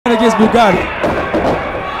against Bugatti.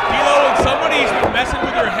 D'Lo, when somebody's been messing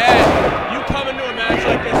with your head, you come into a match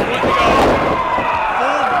like this, want to go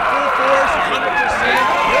full force, 100%,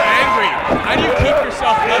 you're angry. How do you keep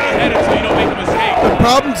yourself level-headed so you don't make a mistake? The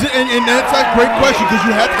problems, and that's a great question, because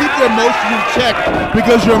you have to keep your emotions in check,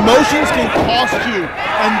 because your emotions can cost you,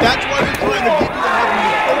 and that's why they're trying to get you to have an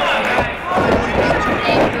emotion. They want to get you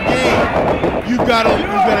off your game. You've got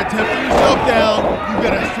to temper yourself down. You've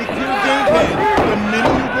got to stick to your game plan. The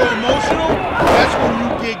minute you go emotional, that's when you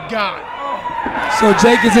get got. So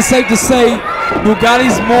Jake, is it safe to say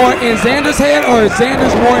Bugatti's more in Zander's head, or is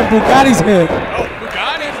Zander's more in Bugatti's head? Oh,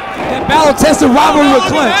 Bugatti. That battle-tested rivalry with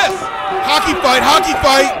Clutch. Hockey fight, hockey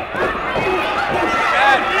fight.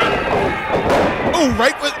 Oh,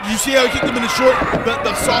 right. You see how he kicked him in the short,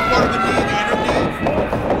 the soft part of the knee, the inner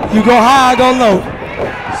knee? You go high, I go low.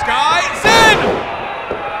 Sky, Zen!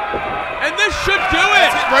 And this should do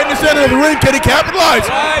it. Right in the center of the ring. Can he capitalize?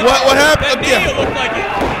 Right. What happened? That knee, it looked like it.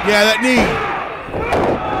 Yeah, that knee.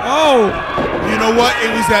 Oh. You know what?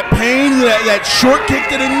 It was that pain, that short kick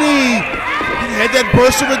to the knee. He had that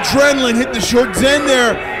burst of adrenaline, hit the short Zen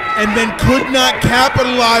there, and then could not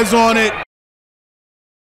capitalize on it.